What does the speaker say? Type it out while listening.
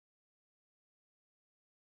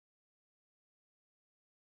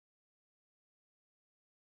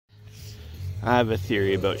I have a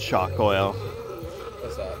theory about shock oil.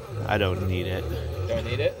 What's that? I don't need it. Don't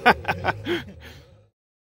need it?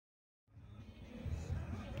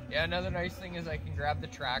 Yeah, another nice thing is I can grab the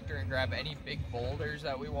tractor and grab any big boulders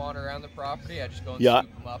that we want around the property. I just go and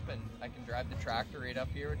scoop them up, and I can drive the tractor right up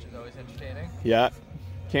here, which is always entertaining. Yeah.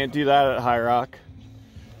 Can't do that at High Rock.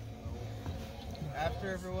 After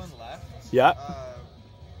everyone left, Yeah.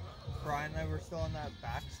 Brian and I were still on that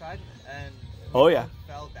backside, and we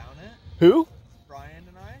fell down it. Who? Brian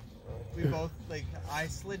and I. We both, like, I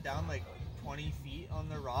slid down like 20 feet on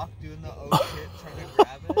the rock doing the oh shit, trying to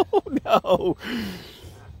grab it. Oh no.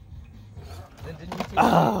 Then didn't you take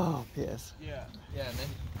Oh, piss. Yeah. Yeah, and then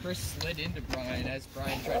Chris slid into Brian as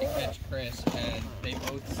Brian tried to catch Chris, and they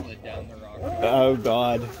both slid down the rock. Oh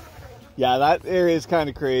god. Yeah, that area is kind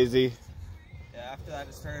of crazy. Yeah, after that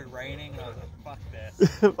it started raining, and I was like, fuck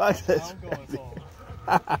this. Fuck this. I'm going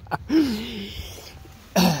home.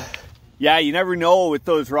 Yeah, you never know with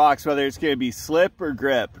those rocks whether it's going to be slip or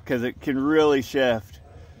grip, because it can really shift.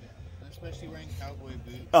 Especially wearing cowboy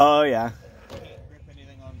boots. Oh yeah. Can't grip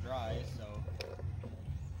anything on dry, so.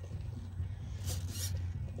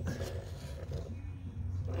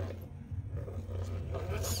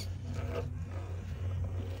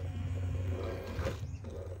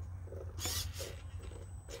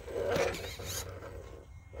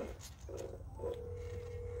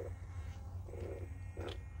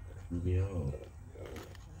 Rubio.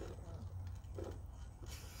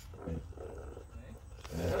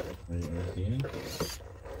 Are you seeing?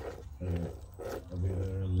 I'll be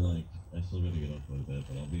there in like, I still gotta get up quite a bit,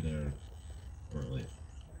 but I'll be there early.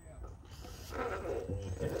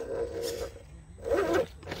 Okay.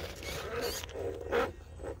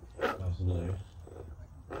 Possibly.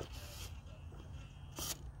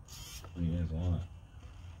 What do you guys want?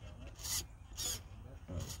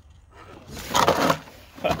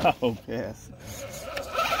 Oh, piss.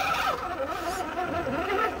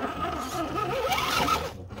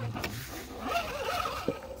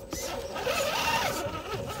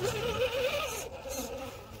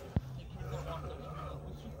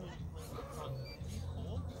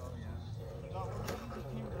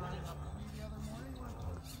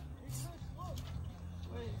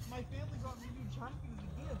 My family got me new jacket as a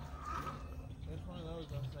gift. It's one of those,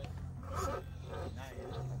 I was like, nice.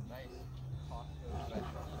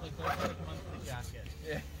 Like those like monthly jacket.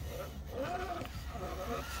 Yeah.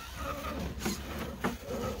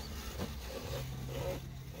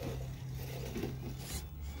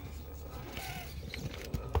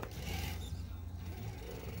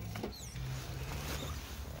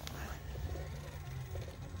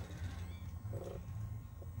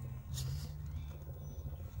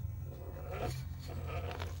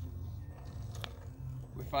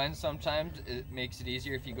 We find sometimes it makes it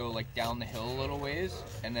easier if you go like down the hill a little ways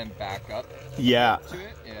and then back up Yeah. to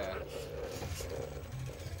it. Yeah.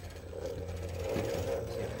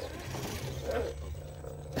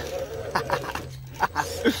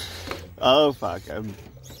 Oh fuck, I'm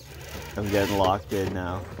getting locked in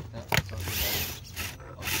now. No, it's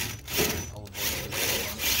all good. I'll avoid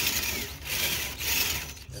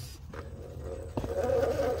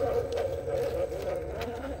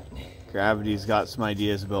it. Gravity's got some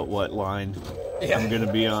ideas about what line I'm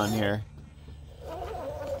gonna be on here.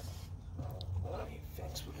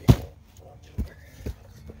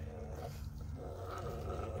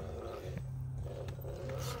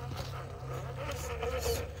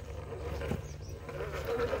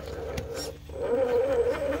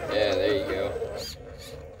 Yeah, there you go.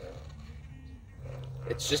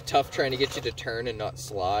 It's just tough trying to get you to turn and not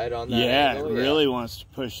slide on that Yeah, angle. it really wants to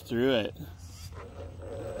push through it.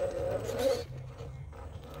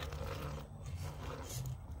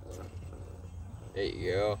 There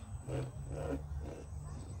you go.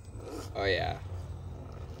 Oh yeah.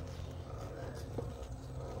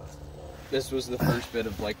 This was the first bit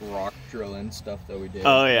of like rock drilling stuff that we did.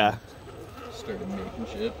 Oh yeah. Started making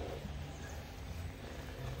shit.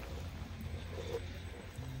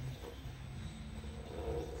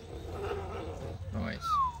 Nice.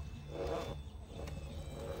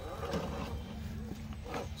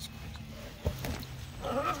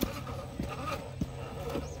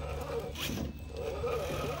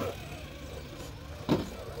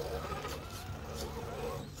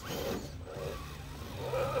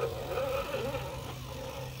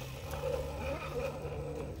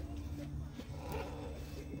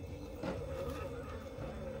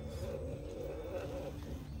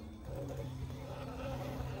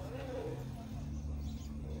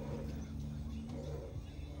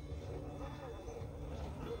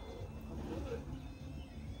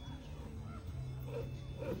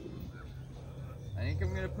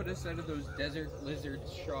 gonna put a set of those desert lizard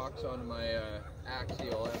shocks on my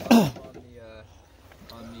axial and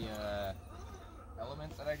on the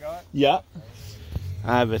elements that I got. Yeah.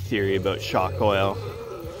 I have a theory about shock oil.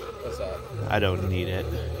 What's that? I don't need it.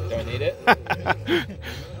 Don't need it?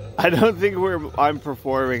 I don't think where I'm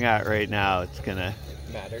performing at right now it's gonna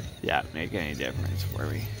make any difference for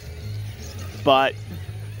me. But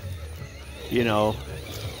you know,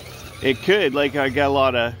 it could. Like, I got a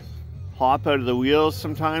lot of hop out of the wheels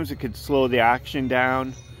sometimes. It could slow the action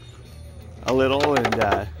down a little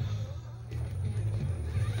and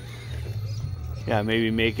yeah,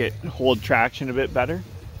 maybe make it hold traction a bit better.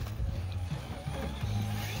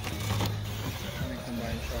 I'm gonna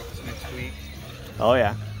combine shocks next week. Oh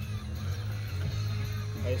yeah.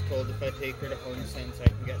 I was told if I take her to Home Sense, I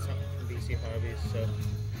can get something from BC Hobbies, so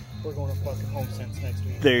we're going to fucking Home Sense next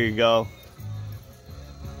week. There you go.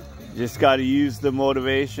 Just got to use the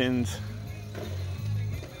motivations.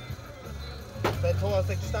 I told her, I was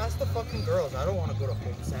like, just ask the fucking girls. I don't want to go to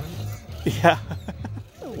Home Sense. Yeah.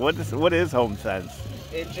 What is Home Sense?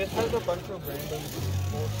 It just has a bunch of random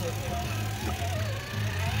bullshit.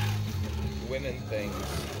 Women things.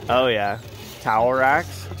 Oh yeah. Towel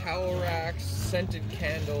racks? Towel racks, scented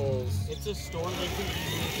candles. It's a store that can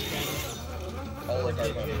be All of our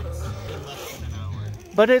in less than an hour.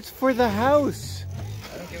 But it's for the house.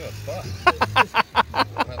 I don't give a fuck.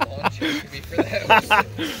 My lawn chair could be for the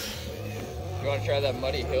house. You want to try that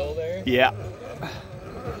muddy hill there? Yeah.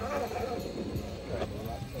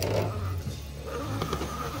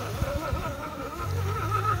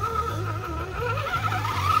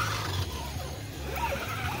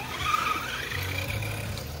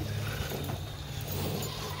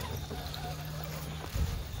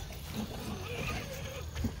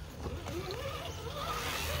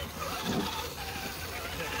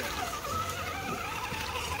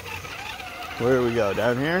 Where do we go?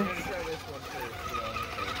 Down here?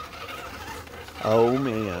 Oh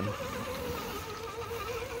man.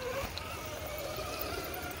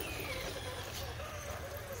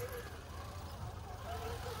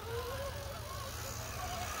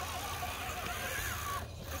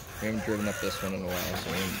 We haven't driven up this one in a while,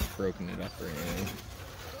 so we haven't broken it up or anything.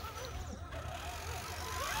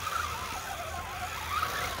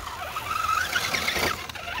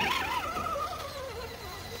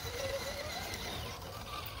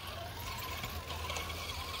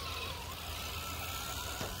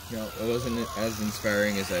 No, it wasn't as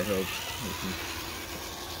inspiring as I hoped.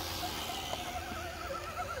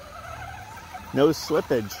 No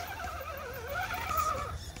slippage.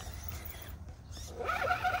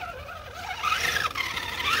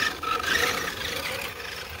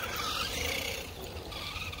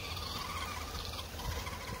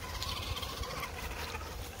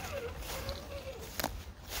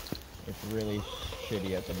 It's really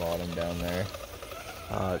shitty at the bottom down there.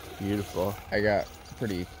 Oh, it's beautiful. I got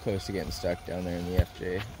pretty close to getting stuck down there in the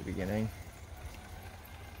FJ at the beginning.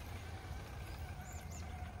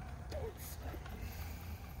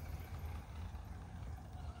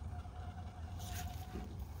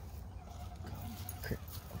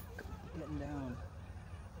 Getting down.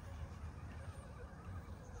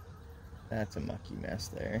 That's a mucky mess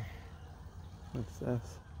there. What's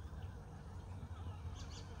this?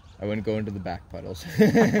 I wouldn't go into the back puddles.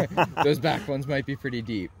 Those back ones might be pretty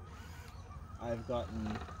deep. I've gotten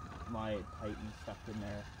my Titan stuck in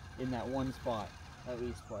there, in that one spot, at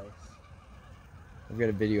least twice. I've got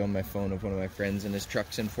a video on my phone of one of my friends and his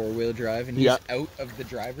truck's in four-wheel drive, and he's out of the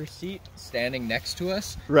driver's seat, standing next to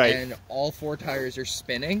us, right? And all four tires are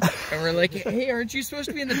spinning, and we're like, "Hey, aren't you supposed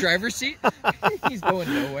to be in the driver's seat?" He's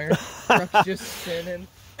going nowhere. Truck's just spinning.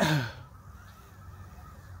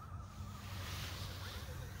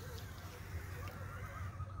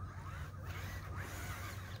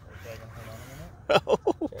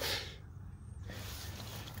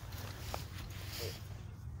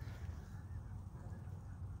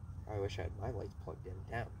 I wish I had my lights plugged in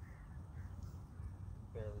down.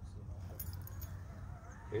 Barely see nothing.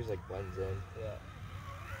 Yours like blends in. Yeah.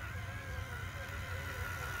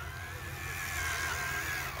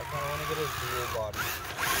 I kind of want to get a dual body.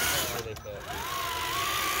 I don't know where they fit.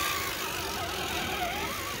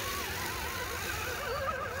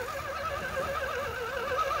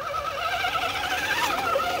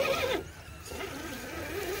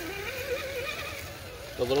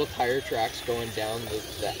 The little tire tracks going down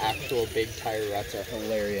the actual big tire ruts are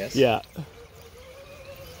hilarious. Yeah.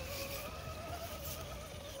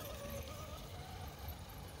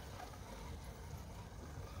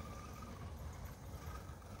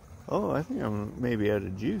 Oh, I think I'm maybe out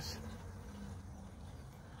of juice.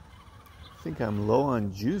 I think I'm low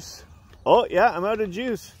on juice. Oh, yeah, I'm out of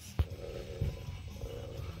juice.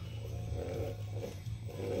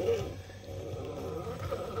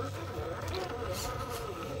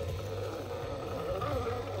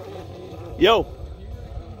 Yo.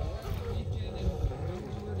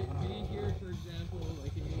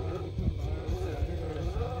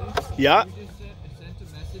 Yeah. You just sent a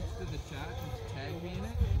message to the chat and tag me in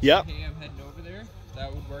it. Yep. Hey, I'm heading over there.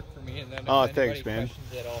 That would work for me. And then if Oh, anybody thanks, man.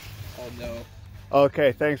 questions it, I'll know.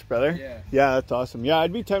 Okay, thanks, brother. Yeah. Yeah, that's awesome. Yeah,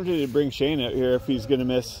 I'd be tempted to bring Shane out here if he's going to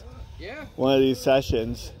miss one of these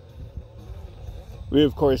sessions. We,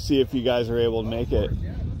 of course, see if you guys are able to make it.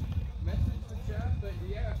 Yeah. Message the chat, but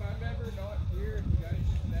yeah, if I'm ever not here, if you guys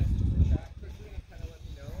just message the chat quickly and kind of let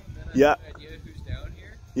me know, and then I have an idea who's down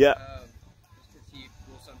here. Yeah. Just because he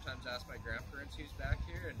will sometimes ask my grandparents who's back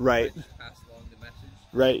here, and right. I just pass along the message.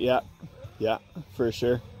 Right, yeah. Yeah, for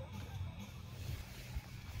sure.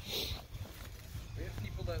 We have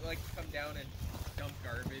people that like to come down and dump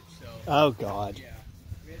garbage, so... Oh, God. Yeah.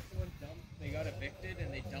 We had someone dump, they got evicted,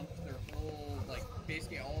 and they dumped their whole, like,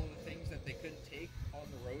 basically all of the things that they couldn't take on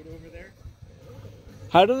the road over there.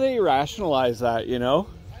 How do they rationalize that, you know?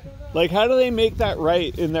 Like, how do they make that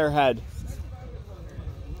right in their head?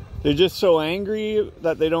 They're just so angry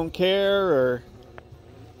that they don't care, or...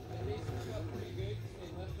 They felt pretty good. They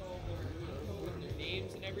left all their info and their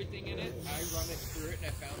names and everything in it. I run it through it, and I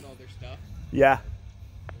found all their stuff. Yeah.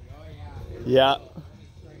 Oh, yeah.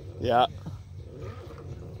 Yeah.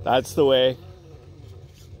 That's the way.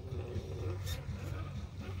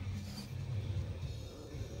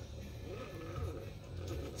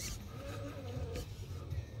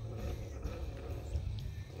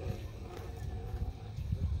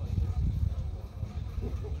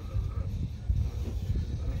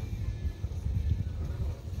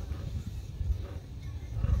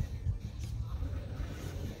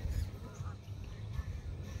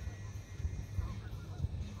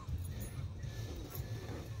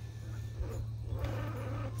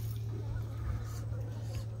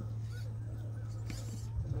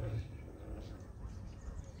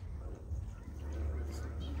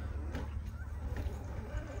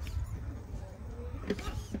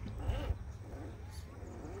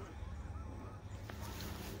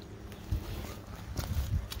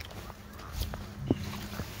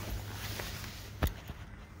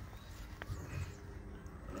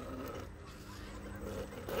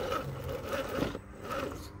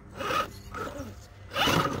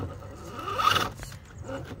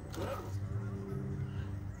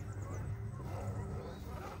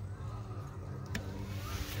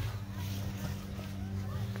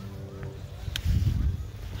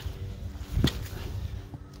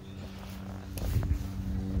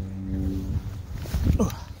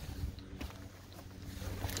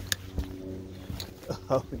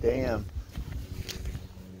 Oh, damn.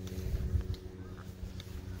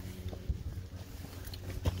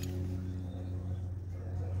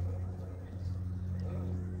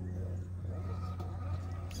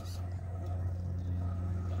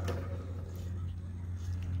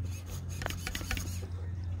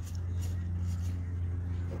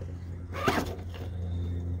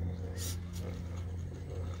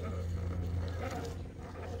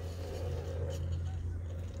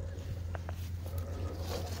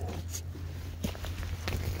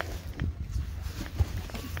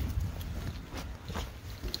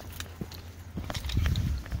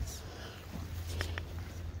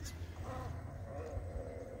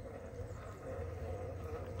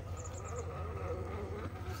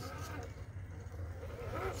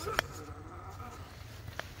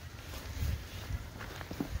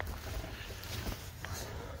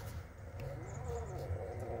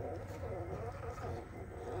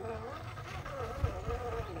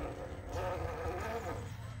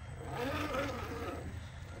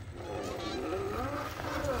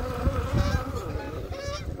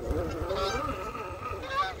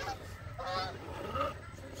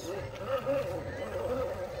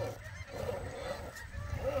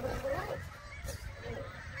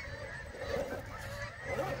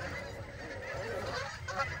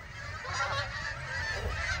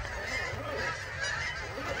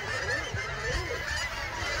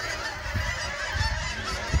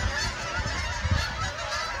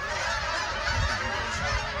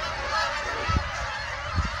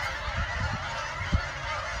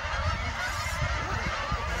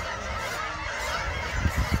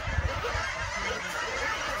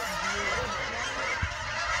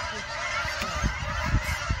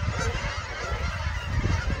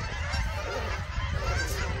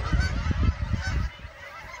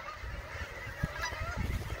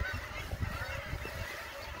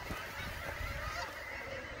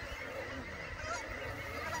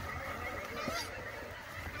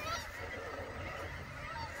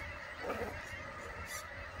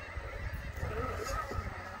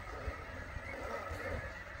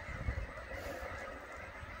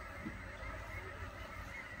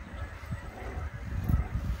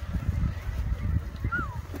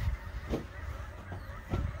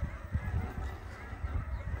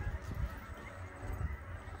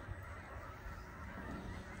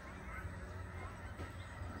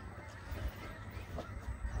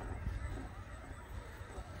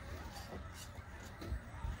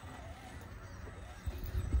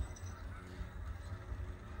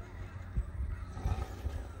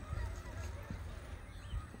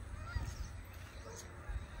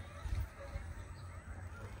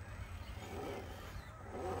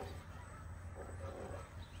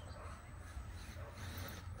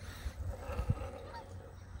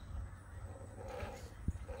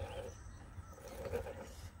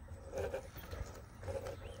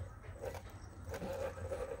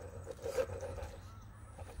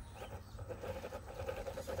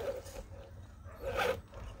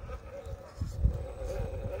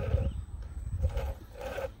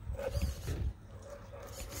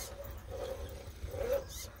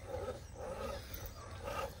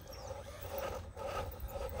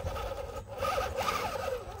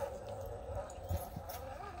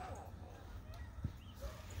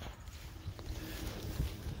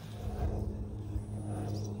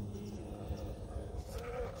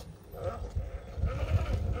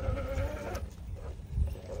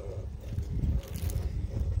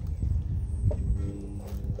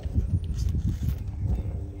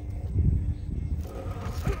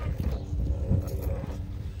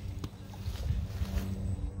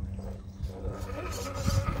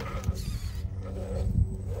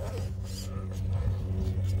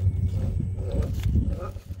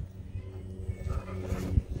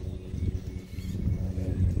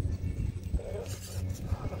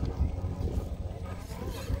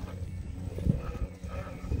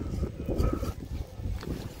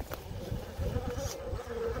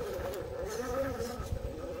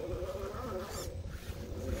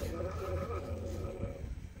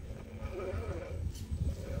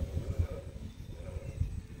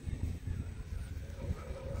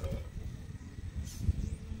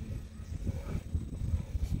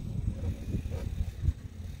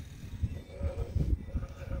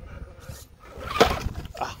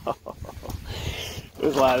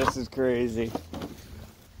 This lattice is crazy.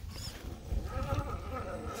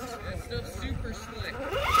 That stuff's super slick.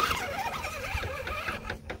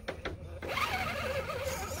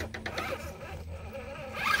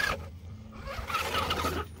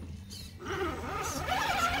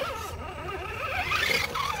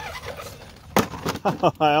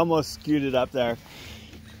 I almost skewed it up there.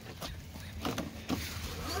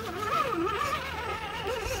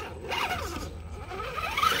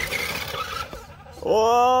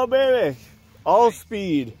 Oh, baby. All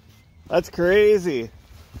speed. That's crazy.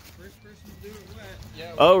 First person to do it wet.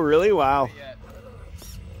 Yeah, Oh, really? Wow. yet.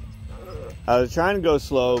 I was trying to go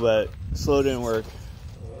slow, but slow didn't work.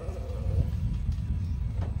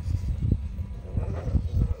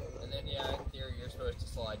 And then, yeah, in theory, you're supposed to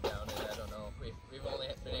slide down it. I don't know. We've only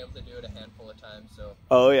been able to do it a handful of times, so.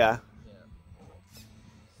 Oh, yeah. Yeah.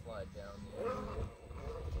 Slide down.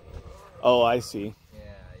 Oh, I see. Yeah,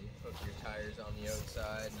 you hook your tires on the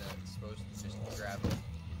outside, and then it's supposed to just grab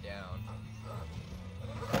you down.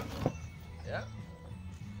 Yeah.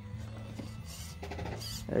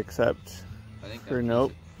 Except I think for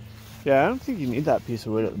nope. Yeah, I don't think you need that piece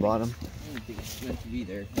of wood at the bottom. I don't think it's meant to be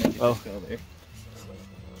there. Oh. Go there.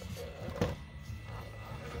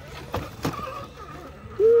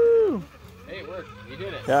 Woo! Hey, it worked. We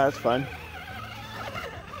did it. Yeah, that's fun.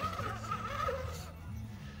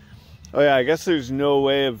 Oh yeah, I guess there's no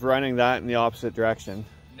way of running that in the opposite direction.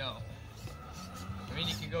 No. I mean,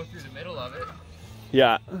 you can go through the middle of it.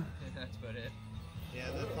 Yeah. That's about it. Yeah,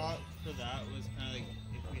 the thought for that was kind of like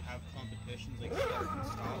if we have competitions like start and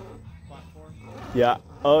stop platform. Yeah.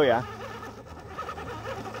 Oh yeah.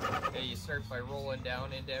 Yeah, you start by rolling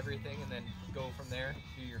down into everything and then go from there,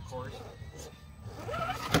 do your course.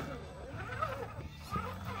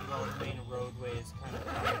 Well, the main roadway is kind of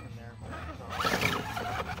far from there.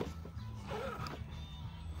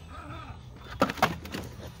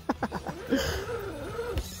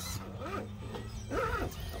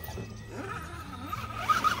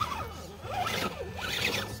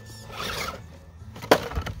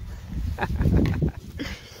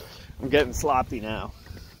 I'm getting sloppy now.